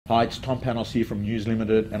Hi, it's Tom Panos here from News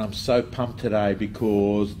Limited, and I'm so pumped today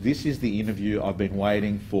because this is the interview I've been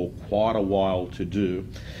waiting for quite a while to do.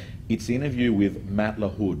 It's the interview with Matt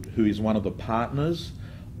Lahood, who is one of the partners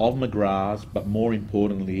of McGrath's, but more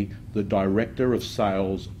importantly, the Director of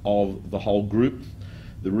Sales of the whole group.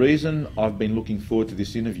 The reason I've been looking forward to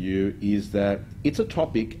this interview is that it's a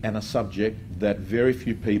topic and a subject that very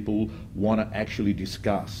few people want to actually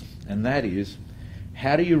discuss, and that is,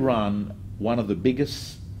 how do you run one of the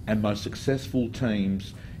biggest and most successful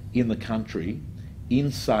teams in the country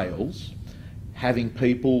in sales, having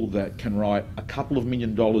people that can write a couple of $1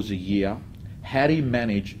 million a year? How do you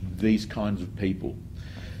manage these kinds of people?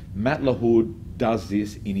 Matt Lahood does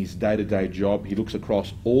this in his day-to-day job. He looks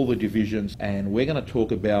across all the divisions, and we're going to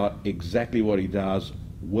talk about exactly what he does.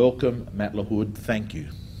 Welcome, Matt Lahood. Thank you.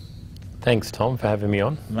 Thanks, Tom, for having me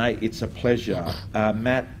on. Mate, it's a pleasure.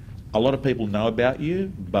 Matt, a lot of people know about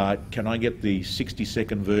you, but can I get the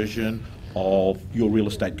 60-second version of your real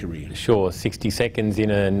estate career? Sure, 60 seconds in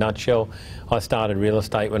a nutshell. I started real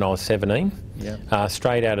estate when I was 17. Yeah.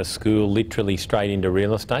 Straight out of school, literally straight into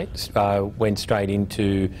real estate. Went straight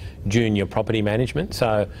into junior property management.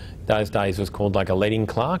 So those days was called like a letting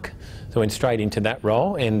clerk. So went straight into that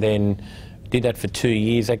role and then did that for 2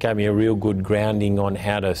 years. That gave me a real good grounding on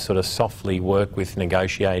how to sort of softly work with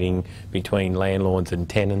negotiating between landlords and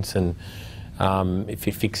tenants, and if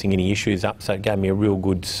you're fixing any issues up. So it gave me a real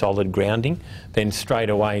good solid grounding. Then straight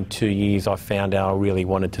away in 2 years I found out I really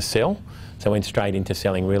wanted to sell. So I went straight into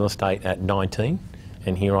selling real estate at 19,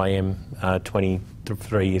 and here I am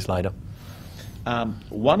 23 years later.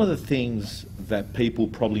 One of the things that people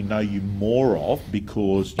probably know you more of,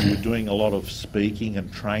 because you were doing a lot of speaking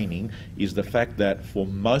and training, is the fact that for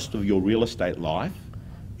most of your real estate life,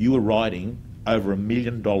 you were writing over $1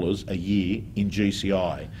 million a year in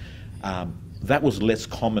GCI. That was less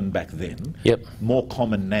common back then. Yep. More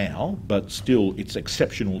common now, but still it's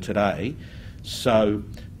exceptional today. So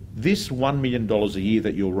this $1 million a year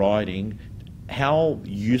that you're writing, how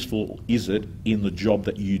useful is it in the job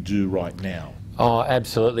that you do right now? Oh,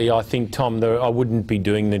 absolutely. I think, Tom, I wouldn't be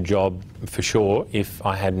doing the job for sure if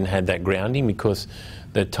I hadn't had that grounding, because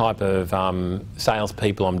the type of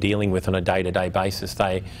salespeople I'm dealing with on a day-to-day basis,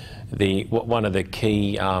 one of the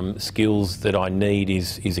key skills that I need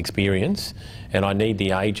is experience, and I need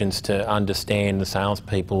the agents to understand, the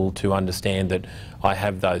salespeople to understand that I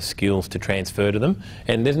have those skills to transfer to them.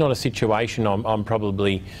 And there's not a situation, I'm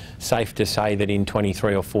probably safe to say, that in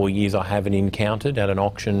 23 or 4 years I haven't encountered at an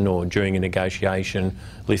auction or during a negotiation,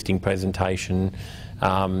 listing presentation,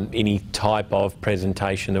 any type of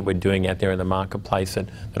presentation that we're doing out there in the marketplace that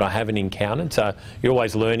I haven't encountered. So you're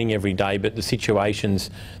always learning every day, but the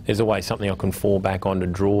situations, there's always something I can fall back on to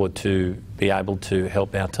draw to be able to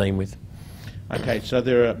help our team with. Okay, so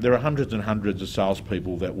there are hundreds and hundreds of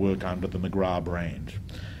salespeople that work under the McGrath brand.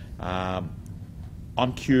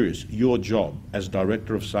 I'm curious, your job as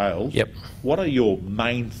Director of Sales, yep, what are your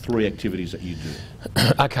main 3 activities that you do?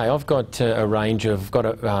 Okay, I've got a range of,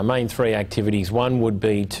 main 3 activities. One would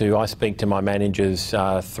be I speak to my managers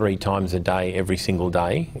 3 times a day, every single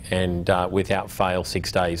day, and without fail 6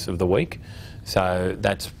 days of the week. So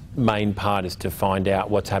that's main part, is to find out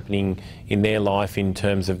what's happening in their life in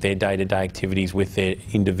terms of their day-to-day activities with their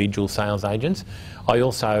individual sales agents. I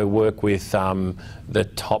also work with the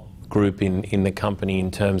top group in the company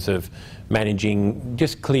in terms of managing,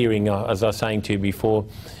 just clearing, as I was saying to you before,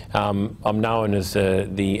 I'm known as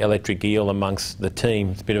the electric eel amongst the team.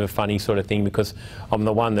 It's a bit of a funny sort of thing, because I'm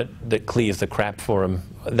the one that clears the crap for them.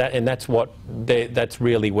 That's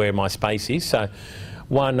really where my space is. So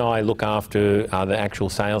one, I look after the actual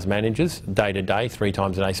sales managers day to day, 3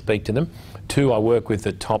 times a day, speak to them. 2, I work with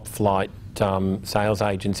the top flight sales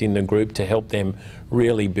agents in the group to help them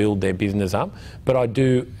really build their business up. But I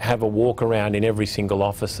do have a walk around in every single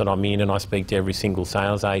office that I'm in, and I speak to every single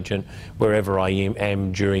sales agent wherever I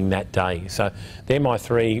am during that day. So they're my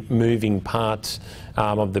 3 moving parts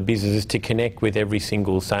of the business, to connect with every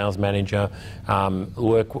single sales manager,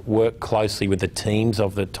 work closely with the teams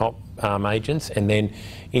of the top agents, and then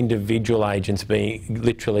individual agents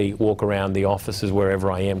literally walk around the offices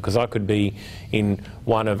wherever I am, because I could be in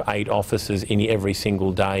one of 8 offices in every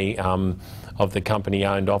single day of the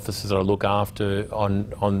company-owned offices that I look after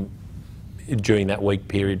during that week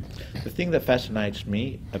period. The thing that fascinates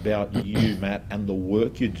me about you, Matt, and the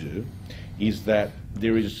work you do is that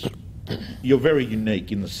you're very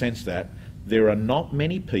unique in the sense that there are not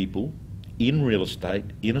many people in real estate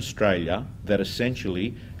in Australia that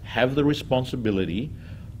essentially have the responsibility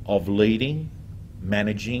of leading,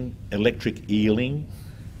 managing, electric eeling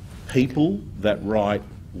people that write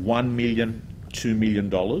 $1 million, $2 million,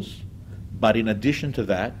 But in addition to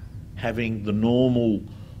that, having the normal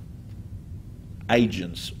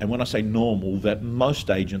agents, and when I say normal, that most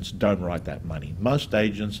agents don't write that money. Most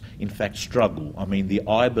agents, in fact, struggle. I mean, the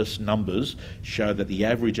IBIS numbers show that the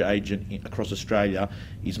average agent across Australia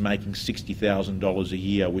is making $60,000 a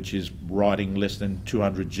year, which is writing less than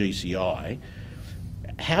 200 GCI.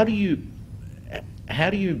 How do you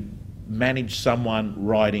manage someone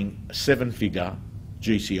writing a seven-figure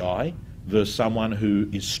GCI versus someone who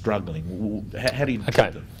is struggling? How do you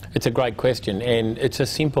treat them? It's a great question, and it's a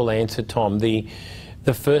simple answer, Tom. The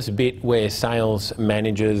first bit where sales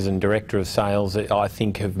managers and director of sales, I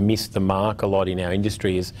think, have missed the mark a lot in our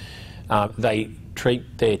industry is they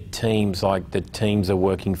treat their teams like the teams are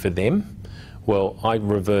working for them. Well, I've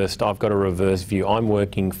got a reverse view. I'm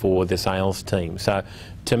working for the sales team. So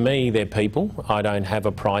to me, they're people. I don't have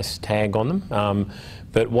a price tag on them.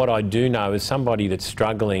 But what I do know is somebody that's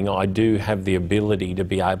struggling, I do have the ability to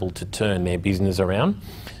be able to turn their business around.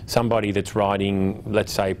 Somebody that's writing,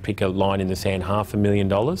 let's say, pick a line in the sand,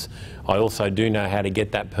 $500,000, I also do know how to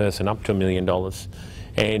get that person up to $1 million.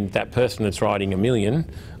 And that person that's writing $1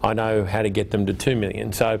 million, I know how to get them to $2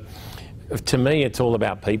 million. So to me, it's all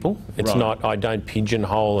about people. It's not, I don't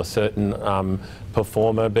pigeonhole a certain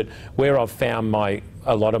performer, but where I've found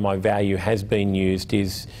a lot of my value has been used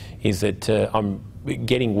is that I'm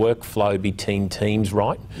getting workflow between teams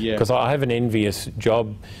right. Because I have an envious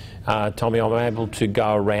job, Tommy. I'm able to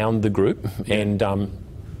go around the group and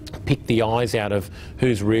pick the eyes out of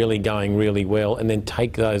who's really going really well, and then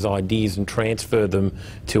take those ideas and transfer them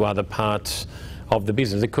to other parts of the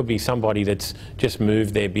business. It could be somebody that's just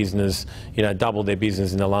moved their business, doubled their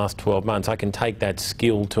business in the last 12 months. I can take that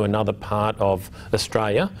skill to another part of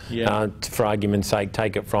Australia, for argument's sake,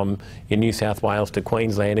 take it from New South Wales to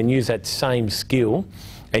Queensland and use that same skill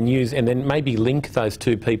and then maybe link those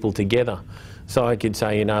two people together. So I could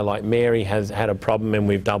say, like Mary has had a problem and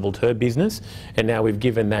we've doubled her business, and now we've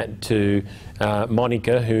given that to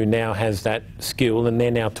Monica, who now has that skill, and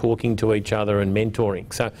they're now talking to each other and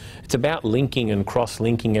mentoring. So it's about linking and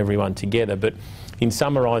cross-linking everyone together. But in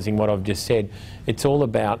summarising what I've just said, it's all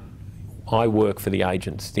about I work for the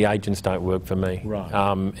agents. The agents don't work for me.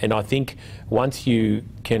 And I think once you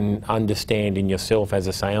can understand in yourself as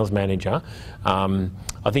a sales manager,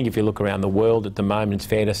 I think if you look around the world at the moment, it's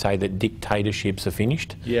fair to say that dictatorships are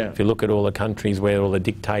finished. If you look at all the countries where all the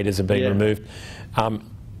dictators have been removed,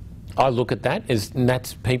 I look at that as, and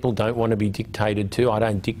that's, people don't want to be dictated to. I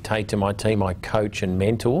don't dictate to my team, I coach and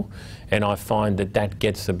mentor, and I find that that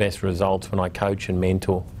gets the best results when I coach and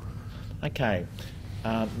mentor. Okay.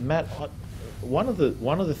 Matt, one of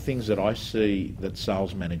the things that I see that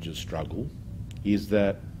sales managers struggle is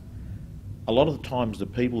that a lot of the times the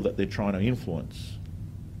people that they're trying to influence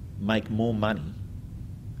make more money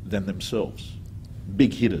than themselves.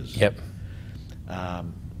 Big hitters.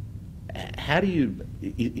 How do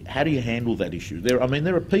you handle that issue? There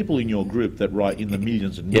are people in your group that write in the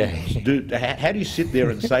millions and millions. How do you sit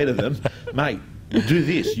there and say to them, mate, do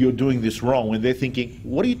this, you're doing this wrong, when they're thinking,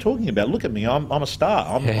 what are you talking about? Look at me, I'm a star,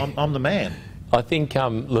 I'm the man. I think,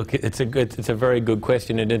 look, it's a very good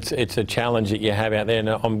question, and it's a challenge that you have out there, and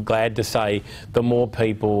I'm glad to say the more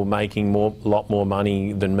people making a lot more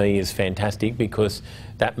money than me is fantastic, because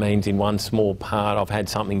that means in one small part I've had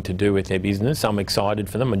something to do with their business. I'm excited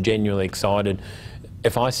for them, I'm genuinely excited.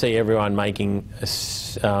 If I see everyone making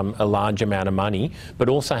a large amount of money, but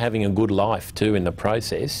also having a good life too in the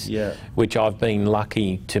process, which I've been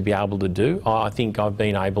lucky to be able to do, I think I've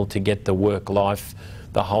been able to get the work-life,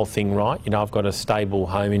 the whole thing right. I've got a stable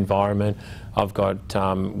home environment. I've got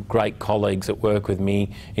great colleagues that work with me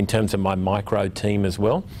in terms of my micro team as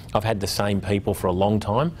well. I've had the same people for a long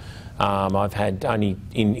time. I've had only,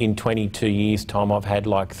 in 22 years' time, I've had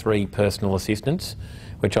like 3 personal assistants,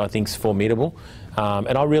 which I think is formidable.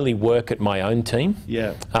 And I really work at my own team.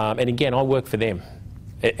 And again, I work for them.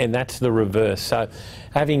 And that's the reverse. So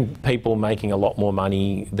having people making a lot more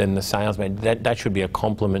money than the salesman, that should be a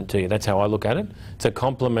compliment to you. That's how I look at it. It's a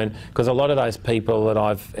compliment, because a lot of those people that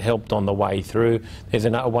I've helped on the way through, there's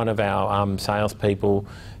one of our salespeople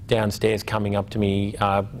downstairs coming up to me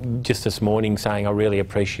just this morning saying, I really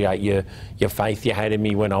appreciate your faith you had in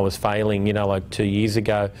me when I was failing, like 2 years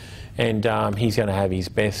ago. And he's going to have his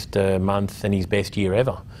best month and his best year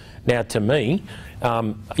ever. Now, to me,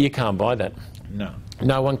 you can't buy that.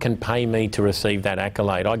 No one can pay me to receive that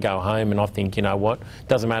accolade. I go home and I think, you know what,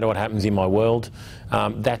 doesn't matter what happens in my world,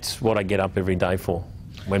 that's what I get up every day for.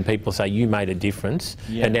 When people say, you made a difference,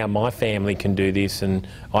 and now my family can do this, and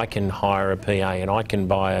I can hire a PA, and I can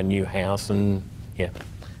buy a new house, and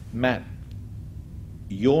Matt,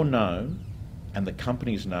 you're known, and the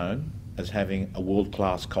company's known, as having a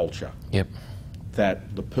world-class culture. Yep.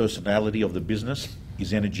 That the personality of the business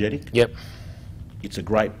is energetic. Yep. It's a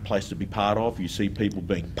great place to be part of. You see people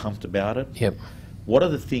being pumped about it. Yep. What are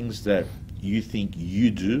the things that you think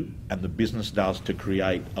you do and the business does to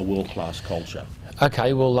create a world-class culture?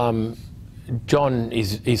 Okay, well, John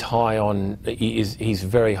is high on, he's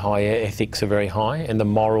very high, ethics are very high, and the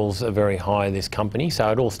morals are very high in this company,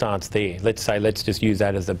 so it all starts there. Let's just use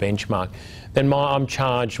that as the benchmark. Then I'm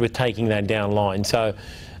charged with taking that down line. So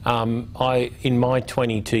in my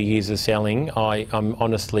 22 years of selling, I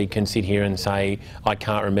honestly can sit here and say I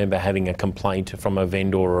can't remember having a complaint from a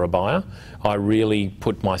vendor or a buyer. I really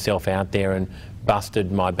put myself out there and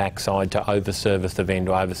busted my backside to overservice the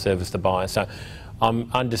vendor, overservice the buyer. So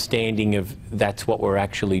I'm understanding of that's what we're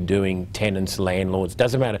actually doing, tenants, landlords.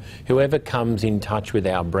 Doesn't matter. Whoever comes in touch with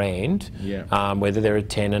our brand, whether they're a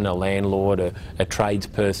tenant, a landlord, a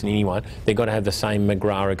tradesperson, anyone, they've got to have the same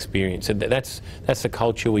McGrath experience. So that's the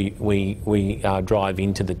culture we drive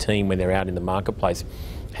into the team when they're out in the marketplace.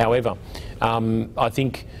 However, I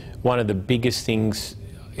think one of the biggest things,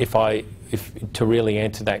 to really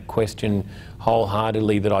answer that question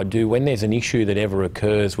wholeheartedly, that I do when there's an issue that ever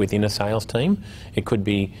occurs within a sales team, it could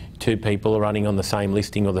be two people running on the same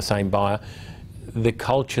listing or the same buyer, the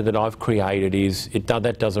culture that I've created is,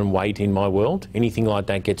 that doesn't wait in my world. Anything like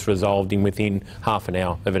that gets resolved within half an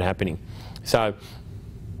hour of it happening. So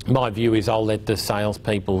my view is I'll let the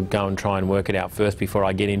salespeople go and try and work it out first before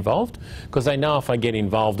I get involved, because they know if I get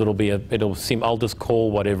involved, I'll just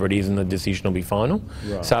call whatever it is and the decision will be final.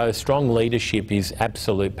 Right. So strong leadership is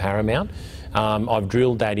absolute paramount. I've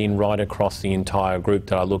drilled that in right across the entire group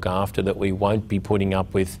that I look after, that we won't be putting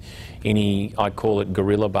up with any, I call it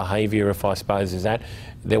guerrilla behaviour, if I suppose is that.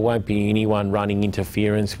 There won't be anyone running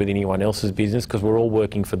interference with anyone else's business, because we're all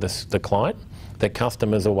working for the client. The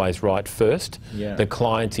customer's always right first. Yeah. The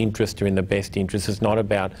client's interests are in the best interest. It's not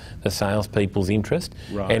about the salespeople's interest.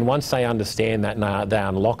 Right. And once they understand that, they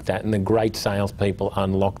unlock that, and the great salespeople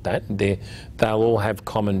unlock that, they'll all have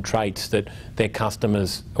common traits that their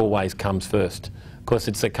customers always comes first. Of course,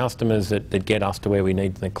 it's the customers that get us to where we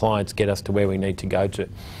need, the clients get us to where we need to go to.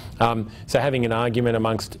 So having an argument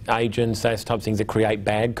amongst agents, those types of things that create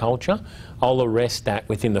bad culture, I'll arrest that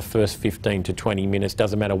within the first 15 to 20 minutes,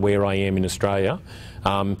 doesn't matter where I am in Australia.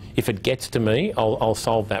 If it gets to me, I'll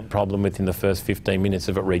solve that problem within the first 15 minutes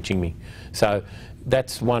of it reaching me. So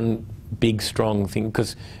that's one big strong thing,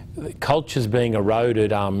 because culture's being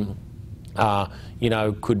eroded, you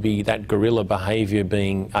know, could be that guerrilla behaviour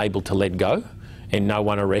being able to let go, and no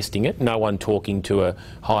one arresting it, no one talking to a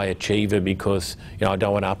high achiever because, you know, I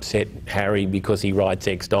don't want to upset Harry because he writes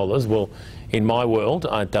X dollars. Well, in my world,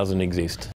 it doesn't exist.